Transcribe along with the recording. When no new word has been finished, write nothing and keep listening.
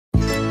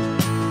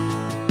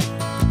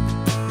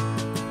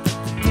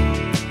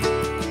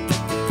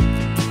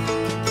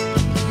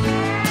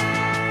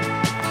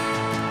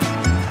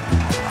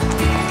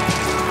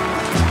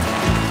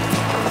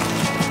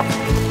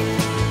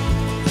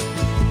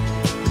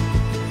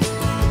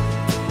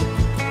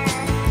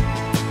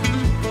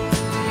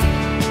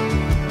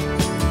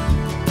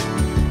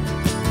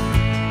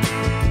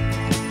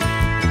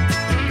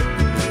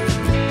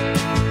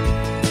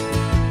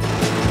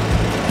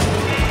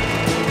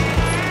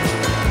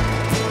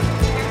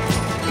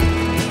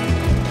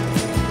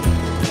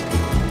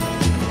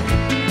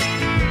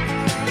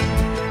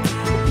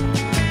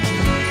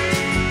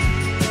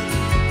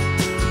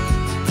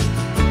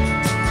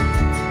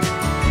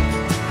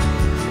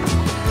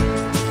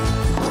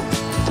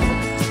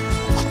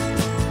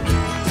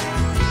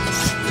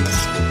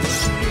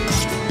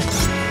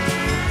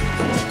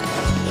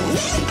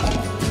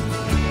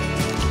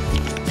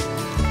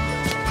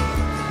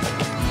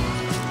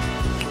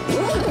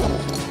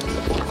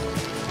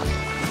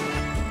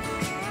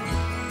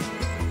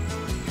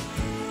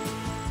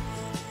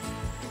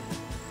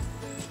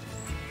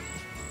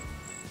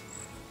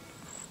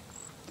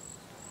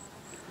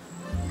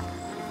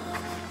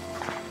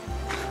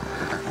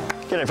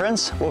G'day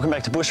friends, welcome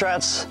back to Bush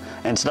Rats,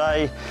 and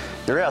today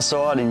you're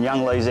outside in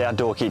Young Lee's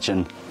outdoor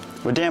kitchen.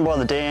 We're down by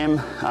the dam.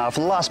 For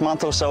the last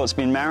month or so it's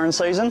been marron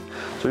season,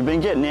 so we've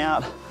been getting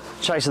out,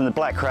 chasing the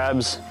black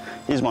crabs.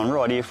 Here's one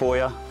right here for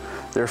you.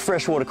 They're a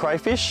freshwater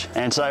crayfish,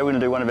 and today we're going to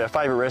do one of our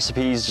favourite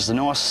recipes, just a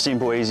nice,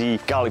 simple, easy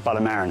garlic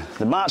butter marron.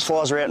 The March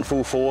flies are out in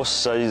full force,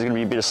 so there's going to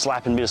be a bit of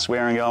slapping, a bit of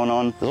swearing going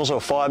on. There's also a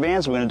fire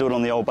ban, so we're going to do it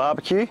on the old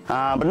barbecue.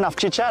 But enough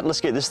chit-chat,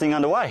 let's get this thing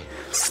underway.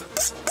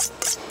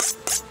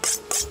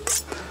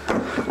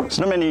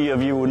 So not many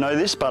of you will know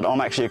this, but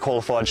I'm actually a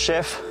qualified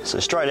chef. So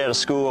straight out of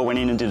school, I went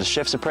in and did a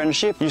chef's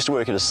apprenticeship. Used to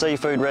work at a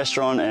seafood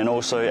restaurant and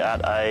also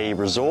at a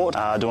resort,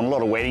 doing a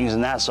lot of weddings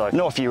and that, so I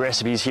know a few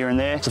recipes here and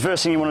there. So the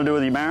first thing you want to do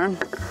with your marron is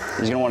you're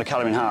going to want to cut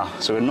them in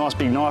half. So we've got a nice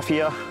big knife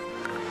here.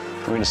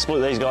 We're going to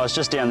split these guys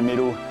just down the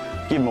middle,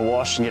 give them a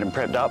wash and get them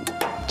prepped up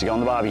to go on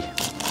the barbie.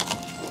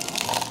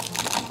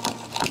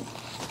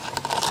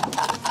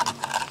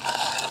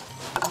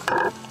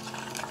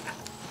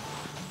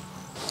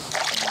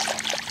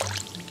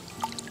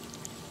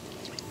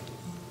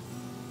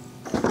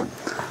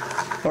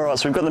 Alright,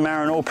 so we've got the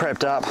marron all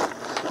prepped up.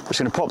 We're just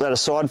going to pop that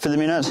aside for the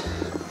minute,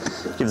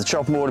 give the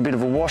chopping board a bit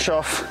of a wash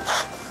off,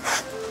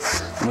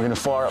 and we're going to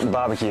fire up the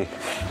barbecue.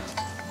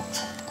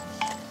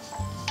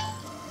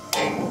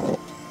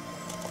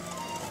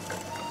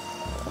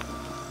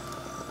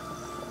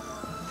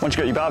 Once you've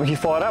got your barbecue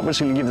fired up, we're just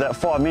going to give that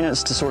 5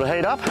 minutes to sort of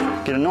heat up,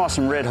 get it nice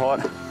and red hot.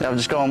 Now we're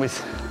just going with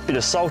a bit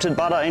of salted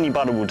butter, any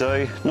butter will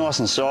do, nice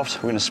and soft.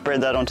 We're going to spread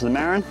that onto the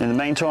marron. In the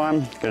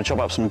meantime, going to chop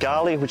up some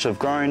garlic, which I've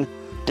grown,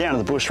 down to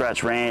the Bush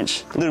Rats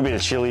Ranch, a little bit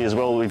of chilli as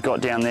well we've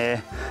got down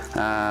there.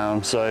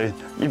 So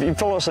if you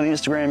follow us on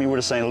Instagram, you would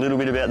have seen a little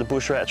bit about the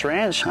Bush Rats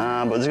Ranch,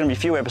 but there's going to be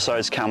a few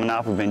episodes coming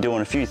up. We've been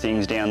doing a few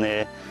things down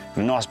there.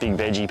 A nice big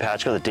veggie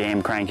patch, got the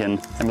dam cranking.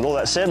 And with all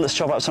that said, let's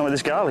chop up some of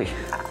this garlic.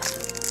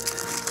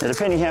 Now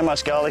depending how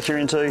much garlic you're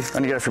into, I'm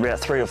going to go for about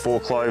 3 or 4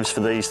 cloves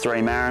for these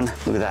 3 marron.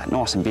 Look at that,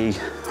 nice and big,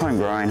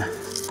 homegrown,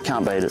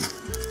 can't beat it.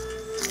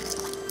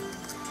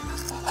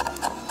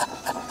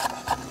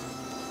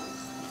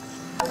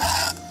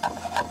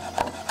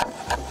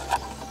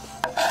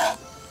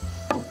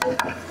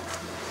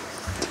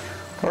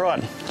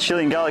 Alright,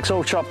 chilli and garlic's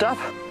all chopped up.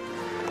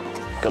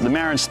 Got the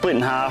marron split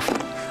in half.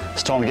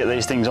 It's time to get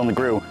these things on the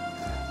grill.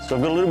 So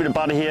I've got a little bit of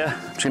butter here.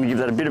 I'm just going to give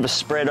that a bit of a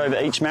spread over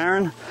each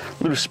marron.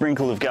 A little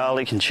sprinkle of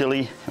garlic and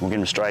chilli, and we'll get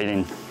them straight in.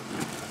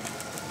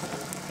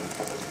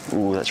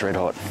 Ooh, that's red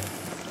hot.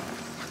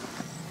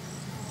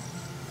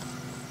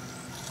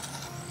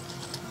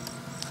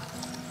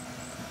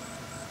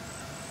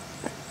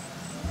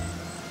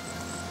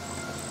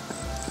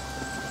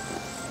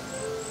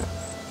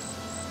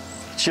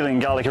 Chilli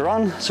and garlic are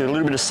on, so a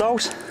little bit of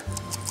salt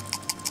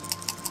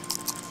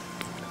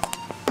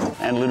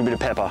and a little bit of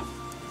pepper.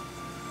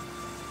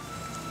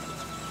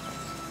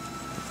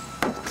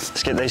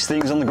 Let's get these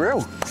things on the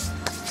grill.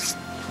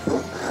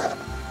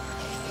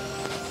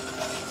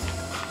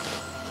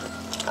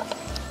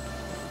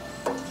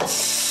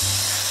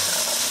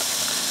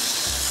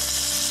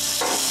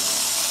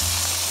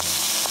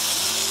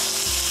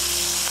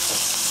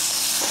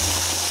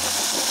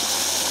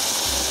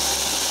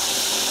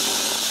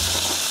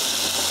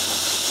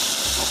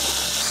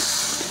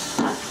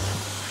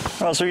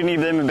 Alright, so we can give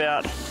them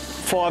about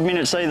 5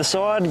 minutes either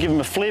side, give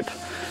them a flip,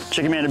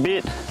 check them out a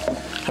bit,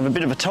 have a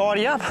bit of a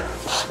tidy up,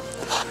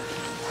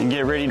 and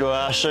get ready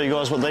to show you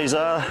guys what these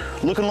are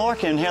looking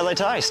like and how they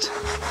taste.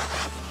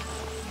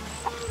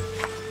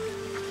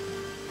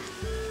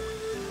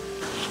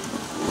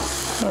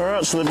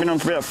 Alright, so they've been on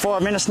for about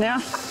 5 minutes now.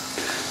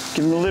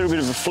 Give them a little bit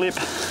of a flip.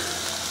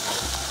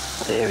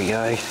 There we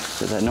go,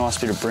 got that nice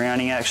bit of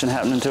browning action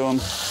happening to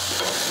them.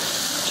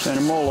 Turn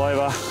them all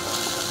over.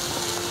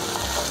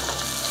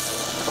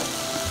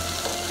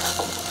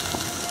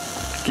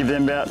 Give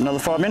them about another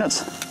 5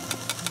 minutes.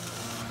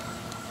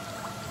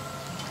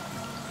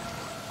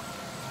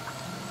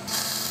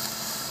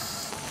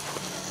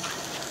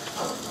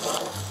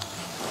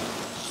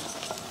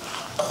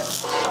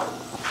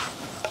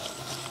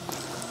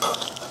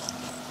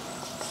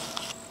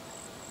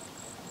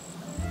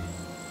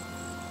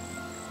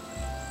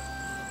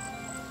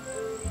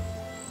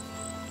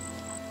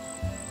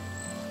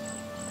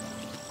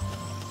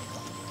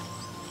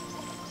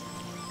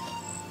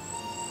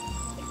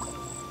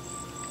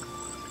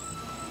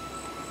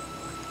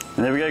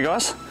 And there we go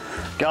guys,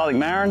 garlic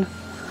marron,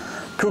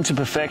 cooked to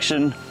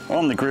perfection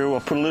on the grill. I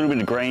put a little bit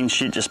of green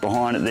shit just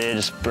behind it there,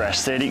 just for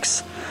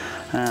aesthetics.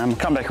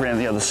 Come back around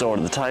the other side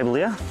of the table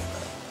here.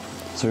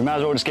 So we might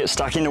as well just get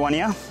stuck into one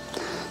here.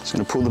 Just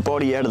going to pull the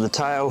body out of the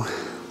tail.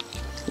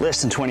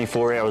 Less than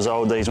 24 hours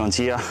old, these ones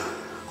here.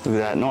 Look at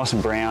that, nice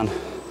and brown.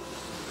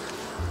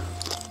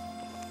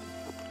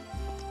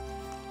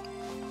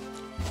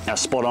 Now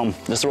spot on,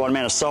 just the right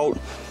amount of salt,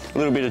 a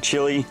little bit of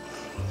chilli,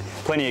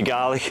 plenty of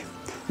garlic.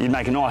 You'd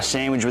make a nice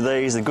sandwich with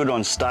these. They're good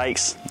on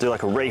steaks, do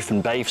like a reef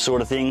and beef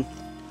sort of thing.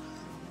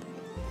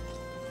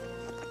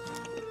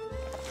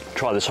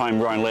 Try this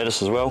homegrown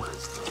lettuce as well.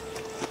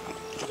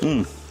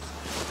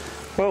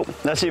 Well,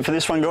 that's it for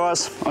this one,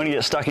 guys. I'm gonna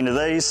get stuck into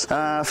these.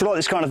 If you like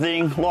this kind of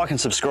thing, like and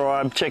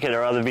subscribe. Check out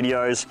our other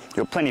videos. We've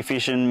got plenty of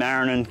fishing,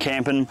 marroning,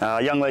 camping.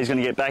 Young lady's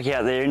gonna get back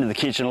out there into the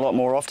kitchen a lot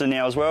more often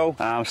now as well.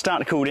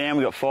 Starting to cool down.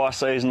 We've got fire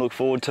season to look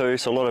forward to,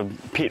 so a lot of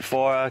pit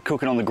fire,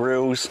 cooking on the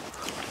grills.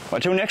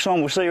 Until next time,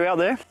 we'll see you out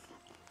there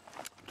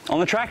on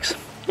the tracks.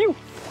 Ew.